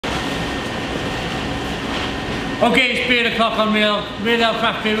Okay, it's beer o'clock on Real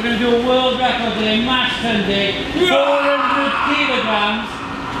Craft Beer. We're going to do a world record today, mash tun dig, 400 kilograms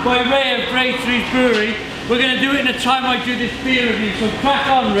by Ray of Great Trees Brewery. We're going to do it in the time I do this beer review, so crack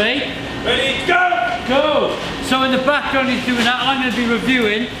on, Ray. Ready, go! Go! So in the background he's doing that, I'm going to be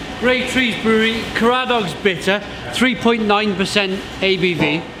reviewing Great Trees Brewery Caradog's Bitter, 3.9%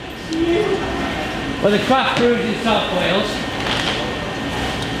 ABV. Well, the craft brewers in South Wales.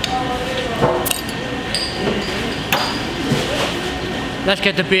 Let's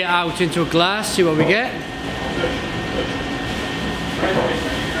get the beer out into a glass, see what we get.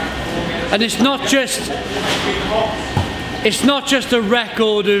 And it's not just a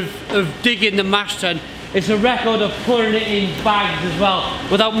record of digging the mash tun, it's a record of putting it in bags as well,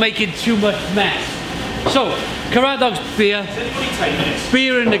 without making too much mess. So, Caradog's beer,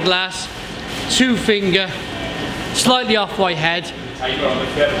 beer in the glass, 2 finger, slightly off white head,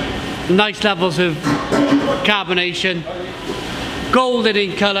 nice levels of carbonation, golden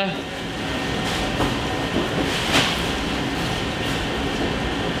in colour,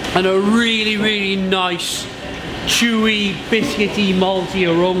 and a really nice, chewy, biscuity, malty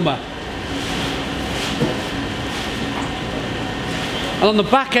aroma. And on the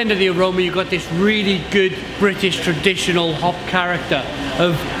back end of the aroma you've got this really good British traditional hop character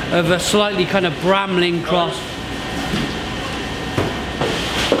of a slightly kind of Bramling cross.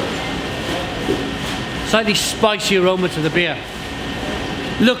 Slightly spicy aroma to the beer.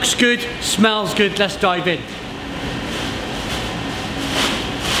 Looks good, smells good, let's dive in.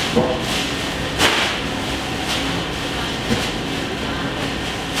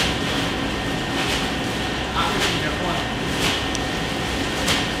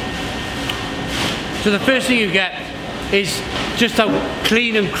 So the first thing you get is just how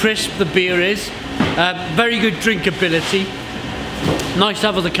clean and crisp the beer is. Very good drinkability, nice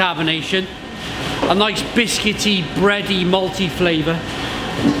level of carbonation, a nice biscuity, bready, malty flavour.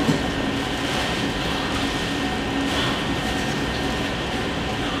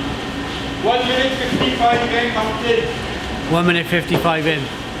 One minute 55 in, counted. 1 minute 55 in.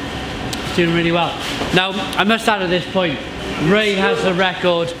 It's doing really well. Now, I must add at this point, Ray has the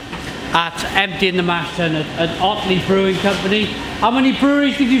record at emptying the mash tun at Otley Brewing Company. How many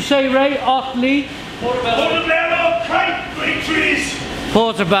breweries did you say, Ray? Otley? Portobello, Kite, Great Trees.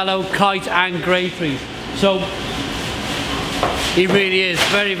 Portobello, Kite and Great Trees. So, he really is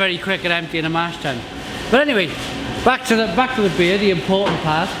very quick at emptying a mash tun. But anyway, back to the beer, the important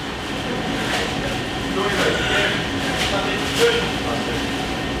part.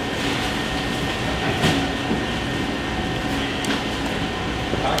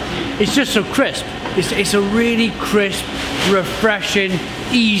 It's just so crisp. It's a really crisp, refreshing,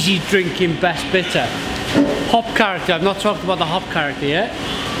 easy drinking best bitter. Hop character, I've not talked about the hop character yet.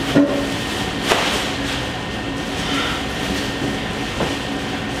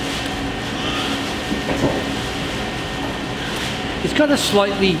 It's got a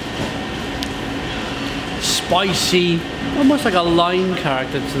slightly spicy, almost like a lime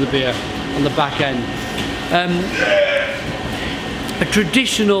character to the beer on the back end. A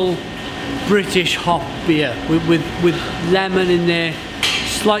traditional British hop beer with lemon in there,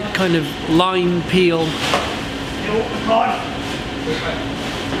 slight kind of lime peel.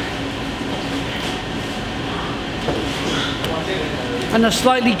 And a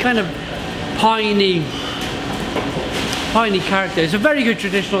slightly kind of piney character. It's a very good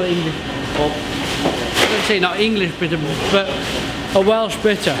traditional English, or let's say not English bitter, but a Welsh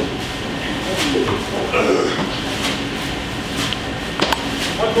bitter.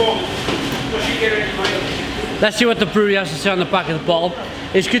 Let's see what the brewery has to say on the back of the bottle.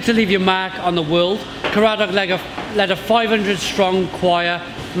 It's good to leave your mark on the world. Caradog led a 500 strong choir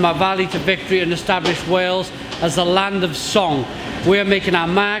from our valley to victory and established Wales as the land of song. We are making our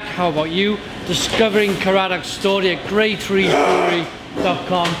mark, how about you? Discovering Caradog's story at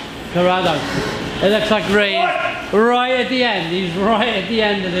greattreesbrewery.com. Caradog. It looks like Ray is right at the end. He's right at the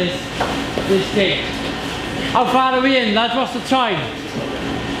end of this thing. How far are we in, lads? What's the time?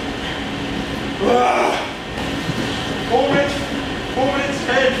 4 minutes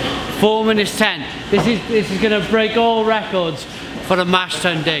 10. 4 minutes 10. This is going to break all records for a mash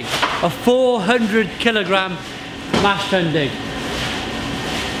tun dig. A 400 kilogram mash tun dig.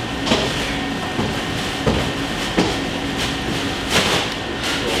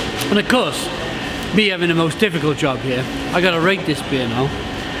 And of course, me having the most difficult job here, I got to rate this beer now.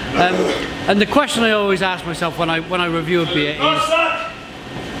 And the question I always ask myself when I review a beer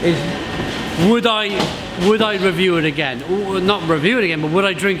is would I review it again? Not review it again, but would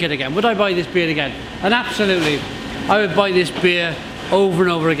I drink it again? Would I buy this beer again? And absolutely, I would buy this beer over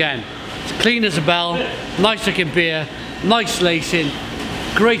and over again. It's clean as a bell, nice looking beer, nice lacing,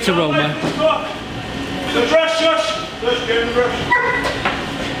 great aroma. The brush, Josh. Josh, get in the brush.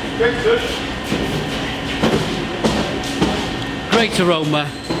 Quick, Josh. Great aroma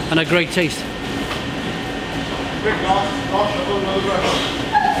and a great taste. Quick, Josh, another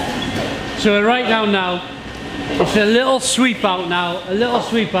brush. So right now, it's a little sweep out now, a little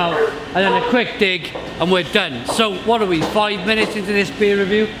sweep out, and then a quick dig, and we're done. So what are we, 5 minutes into this beer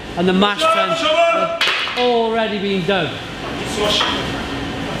review, and the mash tun has already been done.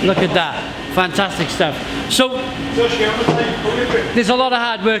 Look at that, fantastic stuff. So there's a lot of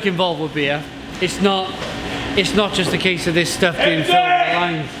hard work involved with beer. It's not just a case of this stuff being filled on the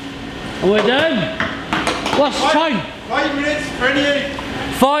lines. And we're done. What's the time? 5 minutes 28.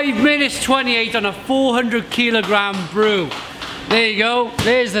 5 minutes 28 on a 400 kilogram brew. There you go,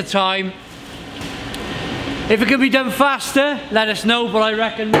 there's the time. If it can be done faster, let us know, but I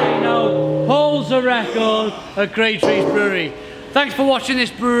reckon Reno holds the record at Great Trees Brewery. Thanks for watching this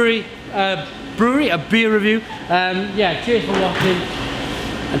beer review. Yeah, cheers for watching,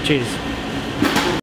 and cheers.